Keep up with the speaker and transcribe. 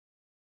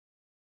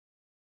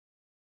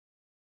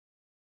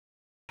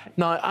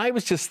Now, I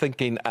was just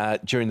thinking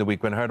during the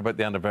week when I heard about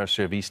the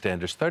anniversary of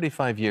EastEnders,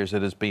 35 years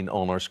it has been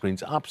on our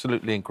screens,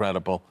 absolutely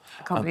incredible.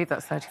 I can't believe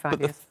that's 35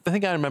 years. The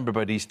thing I remember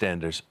about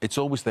EastEnders, it's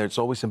always there, it's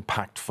always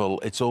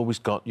impactful, it's always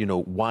got, you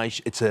know, why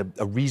it's a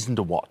reason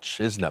to watch,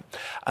 isn't it?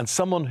 And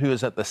someone who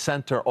is at the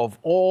centre of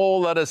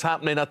all that is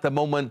happening at the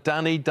moment,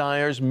 Danny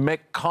Dyer's Mick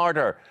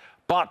Carter.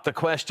 But the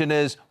question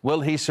is,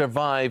 will he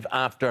survive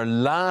after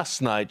last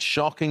night's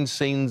shocking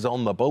scenes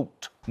on the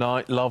boat?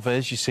 Now, love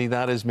is, you see,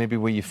 that is maybe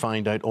where you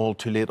find out all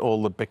too late,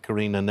 all the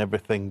bickering and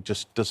everything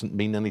just doesn't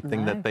mean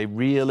anything, that they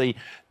really,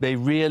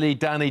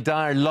 Danny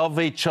Dyer, love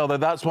each other.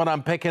 That's what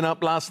I'm picking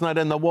up last night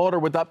in the water.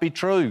 Would that be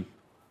true?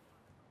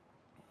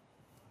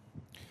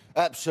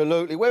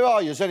 Absolutely. Where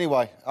are you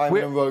anyway,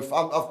 Eamonn and Ruth?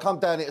 I've come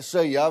down here to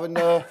see you, and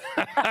you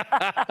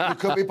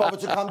couldn't be bothered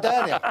to come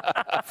down here.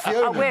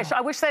 Fuming. I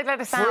wish they'd let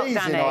us Freezing,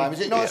 out, Danny.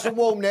 Is it nice and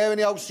warm there in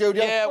the old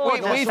studio? Yeah,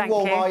 nice and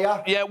warm, are you?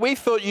 Yeah, we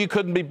thought you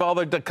couldn't be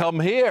bothered to come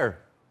here.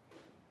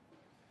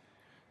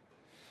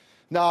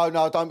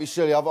 No, don't be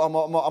silly. I'm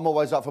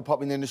always up for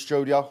popping in the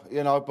studio,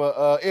 you know,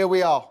 but here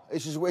we are.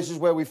 This is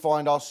where we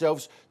find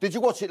ourselves. Did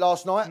you watch it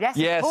last night?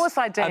 Yes, of course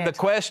I did. And the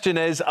question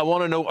is, I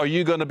want to know, are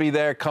you going to be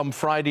there come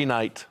Friday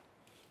night?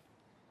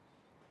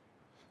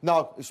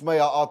 No, it's me.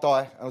 I'll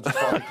die. I'll just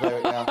try to clear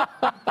it now.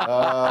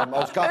 I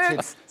was gutted.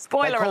 Oops,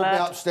 spoiler alert. They called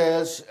me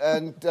upstairs,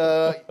 and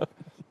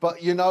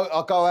but you know,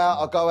 I go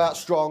out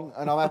strong,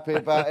 and I'm happy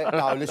about it.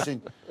 No,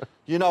 listen,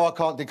 you know, I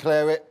can't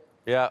declare it.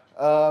 Yeah.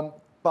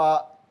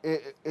 But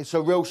it's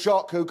a real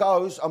shock. Who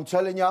goes? I'm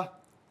telling you.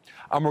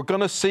 And we're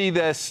going to see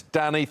this,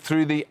 Danny,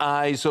 through the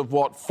eyes of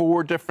what,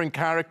 4 different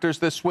characters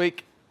this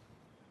week?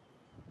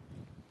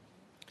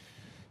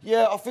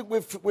 Yeah, I think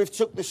we've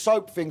took the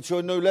soap thing to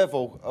a new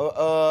level.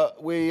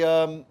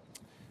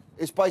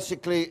 It's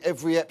basically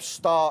every ep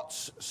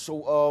starts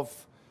sort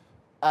of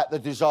at the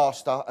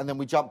disaster, and then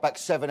we jump back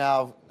 7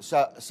 hours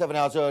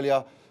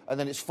earlier, and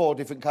then it's 4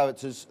 different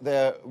characters,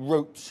 their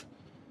route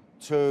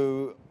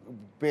to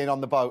being on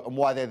the boat and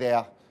why they're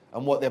there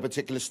and what their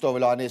particular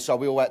storyline is. So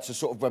we all had to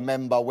sort of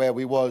remember where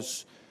we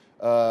was,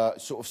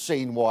 sort of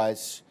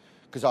scene-wise,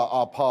 because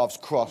our paths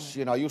cross.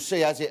 You know, you'll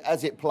see as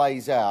it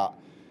plays out.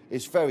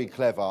 It's very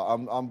clever.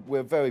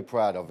 We're very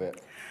proud of it.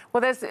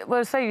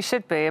 Well, so you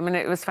should be. I mean,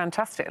 it was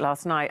fantastic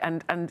last night,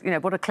 and you know,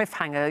 what a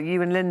cliffhanger.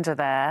 You and Linda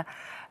there.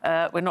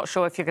 We're not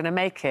sure if you're going to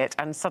make it,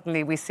 and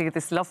suddenly we see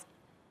this love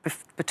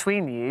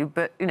between you.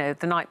 But you know,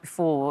 the night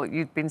before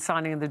you'd been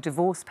signing the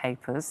divorce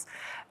papers.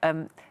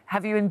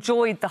 Have you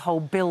enjoyed the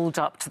whole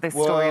build-up to this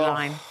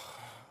storyline?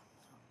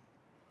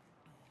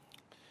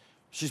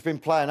 She's been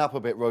playing up a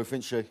bit, Ruth,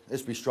 isn't she?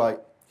 Let's be straight.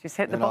 She's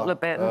hit the bottle a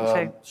bit,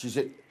 hasn't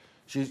she?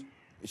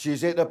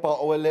 She's hit the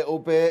bottle a little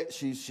bit.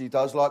 She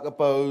does like a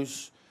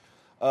booze.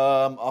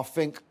 I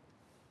think,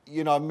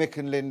 you know, Mick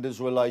and Linda's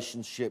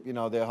relationship, you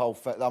know, their whole...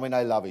 I mean,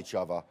 they love each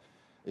other.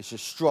 It's a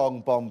strong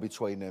bond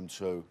between them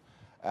two.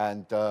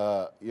 And,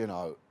 you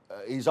know,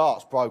 his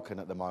heart's broken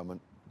at the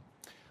moment.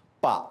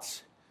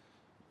 But,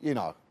 you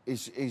know,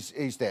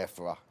 he's there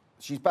for her.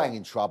 She's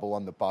banging trouble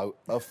on the boat.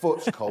 Her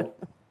foot's caught.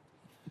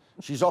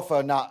 She's off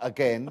her nut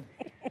again.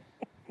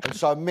 And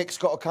so Mick's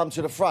got to come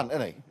to the front,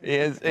 isn't he? He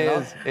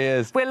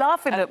is. We're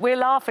laughing at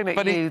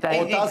you,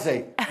 Or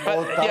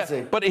does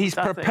he? But he's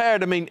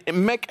prepared. I mean,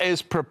 Mick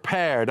is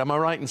prepared. Am I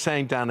right in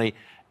saying, Danny,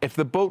 if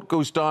the boat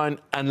goes down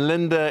and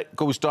Linda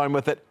goes down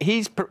with it,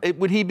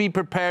 would he be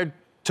prepared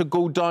to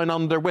go down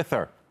under with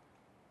her?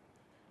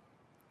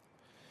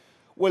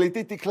 Well, he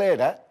did declare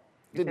that,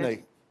 didn't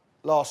he?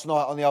 Last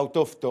night on the old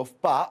Duff,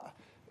 but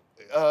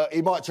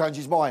he might change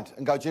his mind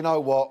and go, do you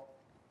know what?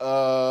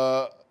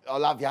 I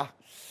love you.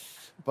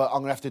 But I'm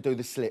going to have to do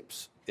the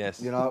slips. Yes,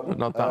 you know,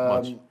 not that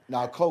much. No,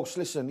 of course,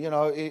 listen, you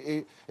know,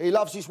 he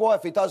loves his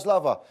wife, he does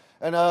love her.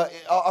 And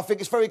I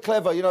think it's very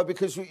clever, you know,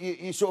 because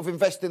you sort of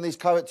invest in these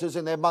characters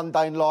in their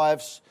mundane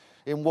lives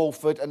in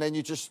Walford, and then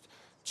you just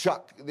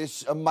chuck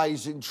this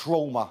amazing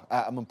trauma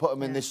at them and put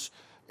them in this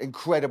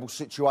incredible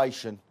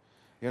situation,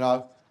 you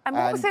know. And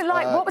what was it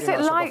like? What was it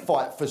like?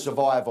 Sort of fight for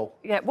survival.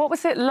 Yeah, what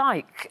was it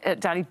like,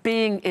 Danny,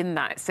 being in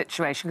that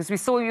situation? Because we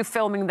saw you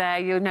filming there,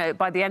 you know,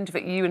 by the end of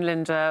it, you and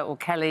Linda or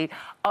Kelly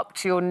up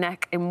to your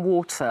neck in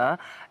water.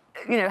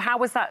 You know, how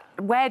was that?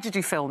 Where did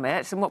you film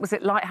it? And what was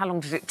it like? How long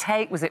did it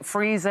take? Was it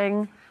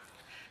freezing?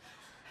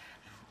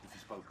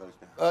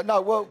 No,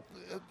 well,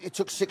 it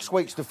took 6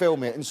 weeks to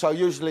film it. And so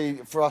usually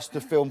for us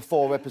to film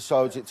 4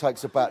 episodes, it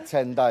takes about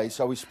 10 days.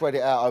 So we spread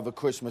it out over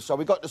Christmas. So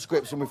we got the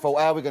scripts and we thought,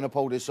 how are we going to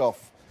pull this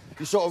off?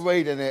 You're sort of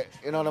reading it,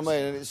 you know what I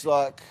mean? And it's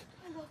like,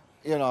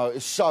 you know,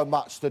 it's so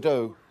much to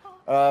do.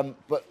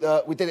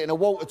 But we did it in a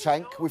water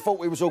tank. We thought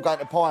we was all going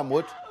to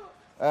Pinewood.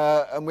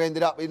 And we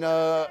ended up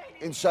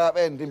in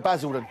Southend, in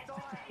Basildon.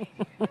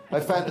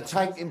 They found the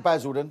tank in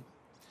Basildon.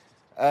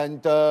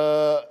 And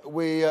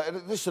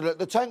listen,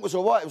 the tank was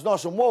all right. It was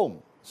nice and warm.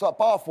 It's like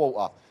bath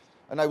water.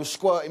 And they were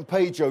squirting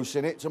pea juice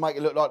in it to make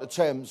it look like the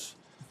Thames.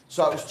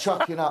 So it was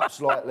chucking up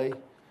slightly.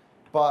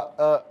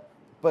 But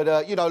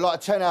you know, like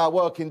a 10-hour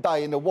working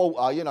day in the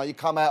water, you know, you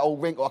come out all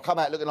wrinkled. I come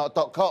out looking like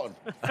Doc Cotton.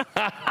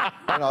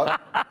 You know,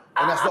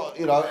 And that's not,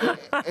 you know,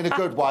 in a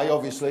good way,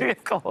 obviously.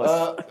 Of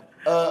course.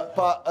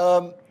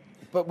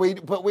 But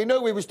we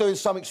knew we was doing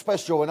something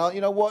special, and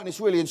you know what? And it's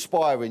really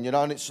inspiring, you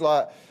know. And it's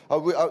like,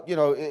 you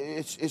know,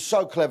 it's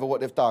so clever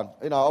what they've done.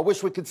 You know, I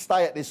wish we could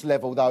stay at this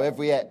level though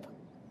every ep.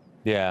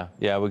 Yeah,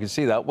 we can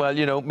see that. Well,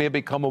 you know,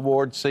 maybe come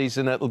award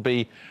season, it'll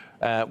be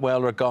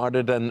well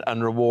regarded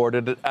and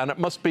rewarded, and it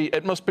must be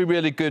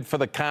really good for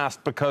the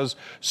cast because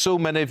so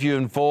many of you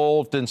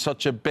involved in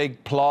such a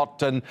big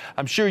plot, and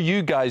I'm sure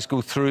you guys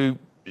go through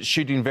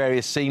shooting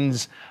various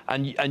scenes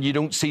and you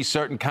don't see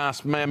certain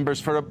cast members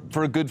for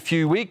a good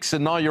few weeks,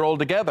 and now you're all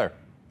together.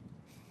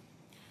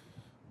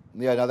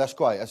 Yeah, no, that's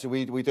great. So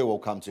we do all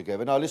come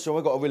together. No, listen,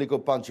 we've got a really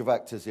good bunch of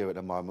actors here at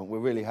the moment. We're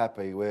really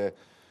happy.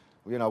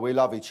 You know, we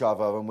love each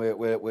other, and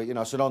we're you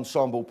know, it's an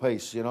ensemble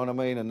piece, you know what I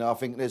mean? And I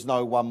think there's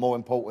no one more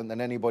important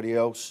than anybody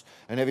else,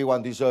 and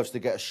everyone deserves to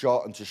get a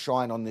shot and to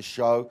shine on this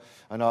show.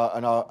 And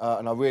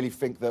I really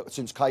think that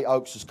since Kate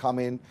Oakes has come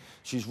in,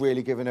 she's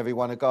really given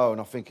everyone a go, and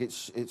I think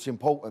it's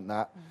important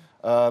that,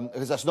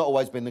 because that's not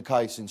always been the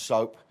case in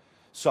soap.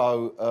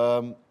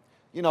 So,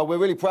 you know, we're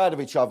really proud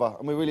of each other,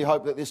 and we really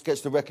hope that this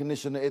gets the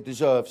recognition that it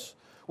deserves.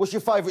 What's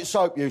your favourite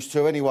soap used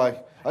to, anyway?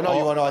 I know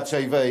you're on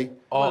ITV.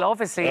 Well,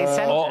 obviously,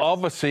 EastEnders.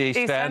 Obviously,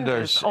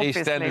 EastEnders.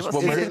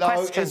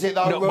 EastEnders. Is it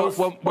though, Ruth?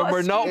 When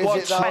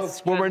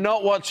we're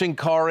not watching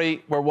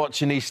Corrie, we're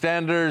watching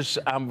EastEnders,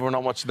 and we're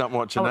not watching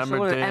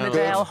Emmerdale.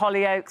 Emmerdale,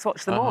 Hollyoaks,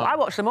 watch them all. I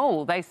watch them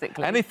all,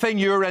 basically. Anything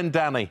you're in,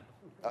 Danny?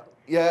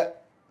 Yeah.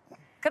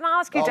 Can I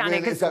ask you, Danny?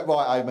 Really, is that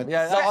right, Eamonn?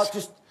 Yeah.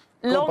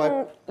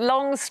 So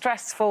long,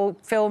 stressful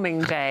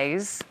filming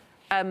days,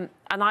 and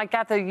I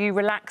gather you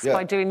relax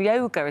by doing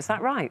yoga. Is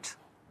that right?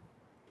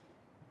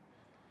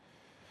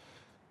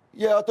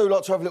 Yeah, I do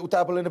like to have a little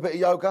dabble in a bit of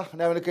yoga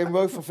now and again,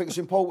 Ruth. I think it's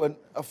important.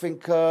 I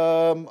think you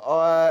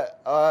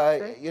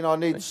know, I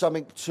need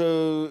something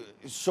to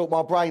sort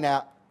my brain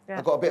out. Yeah.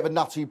 I've got a bit of a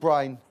nutty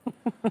brain,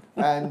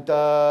 and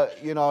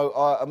you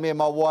know, me and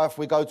my wife,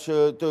 we go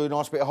to do a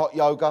nice bit of hot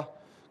yoga.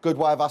 Good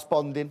way of us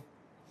bonding.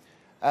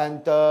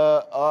 And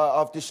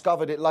I've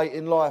discovered it late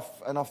in life,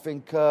 and I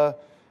think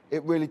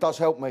it really does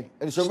help me.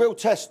 And it's a real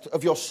test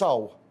of your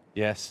soul.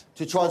 Yes.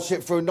 To try and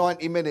sit through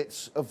 90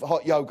 minutes of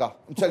hot yoga.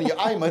 I'm telling you,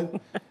 Eamonn,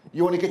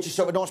 you want to get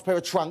yourself a nice pair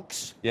of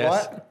trunks,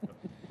 right?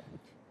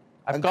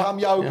 And come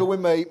yoga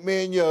with me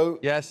and you.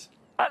 Yes.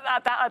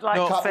 That I'd like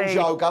to see. Couples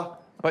yoga,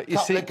 but you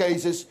couple of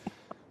geezers,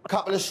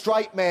 couple of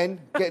straight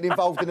men getting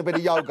involved in a bit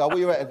of yoga. What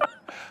do you reckon?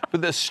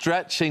 But the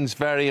stretching's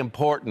very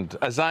important.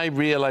 As I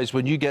realise,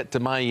 when you get to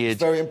my age,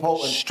 it's very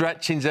important.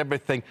 Stretching's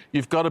everything.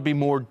 You've got to be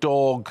more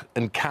dog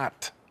and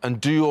cat and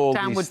do all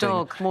downward these things.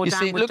 Dog, more you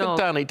see, downward look dog.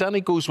 at Danny.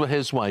 Danny goes with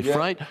his wife,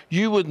 right?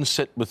 You wouldn't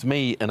sit with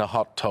me in a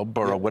hot tub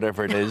or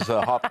whatever it is,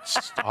 a hot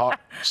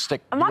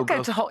stick. I might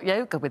go to hot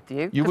yoga with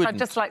you, because I'd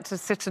just like to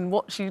sit and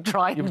watch you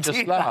try and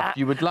do that.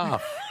 You would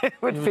laugh. It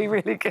would be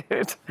really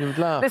good. You would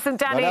laugh. Listen,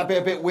 Danny... That'd be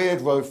a bit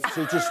weird, Ruth.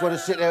 So you just want to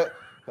sit there...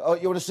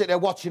 you want to sit there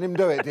watching him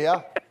do it, do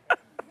you?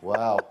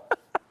 Wow.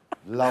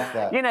 Love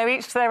that. You know,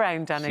 each to their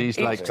own, Danny. She's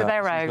each like to that.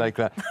 their own. She's like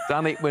that.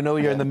 Danny, we know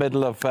you're in the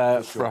middle of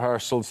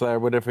rehearsals there,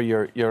 whatever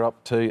you're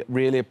up to.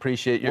 Really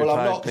appreciate your time. Well,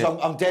 I'm not, because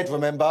I'm dead,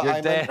 remember?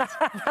 You're dead.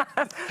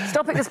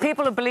 Stop it, because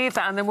people will believe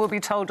that and then we'll be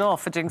told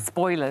off for doing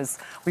spoilers.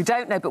 We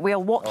don't know, but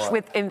we'll watch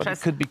with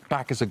interest. But he could be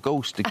back as a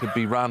ghost. He could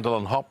be Randall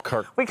and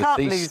Hopkirk. We can't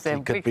deceased. lose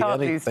him. We can't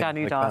lose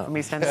Danny Dyer from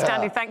EastEnders.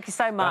 Danny, thank you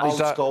so much.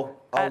 Old school.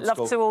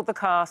 Love to all the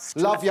cast.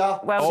 Love ya.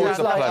 Well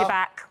done. Love you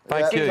back.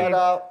 Thank you.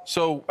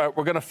 So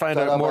we're going to find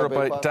out more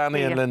about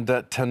Danny and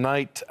Linda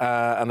tonight,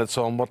 and it's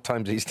on what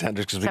time's EastEnders?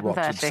 Because we watch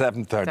it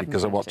 7:30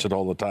 because I watch it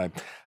all the time.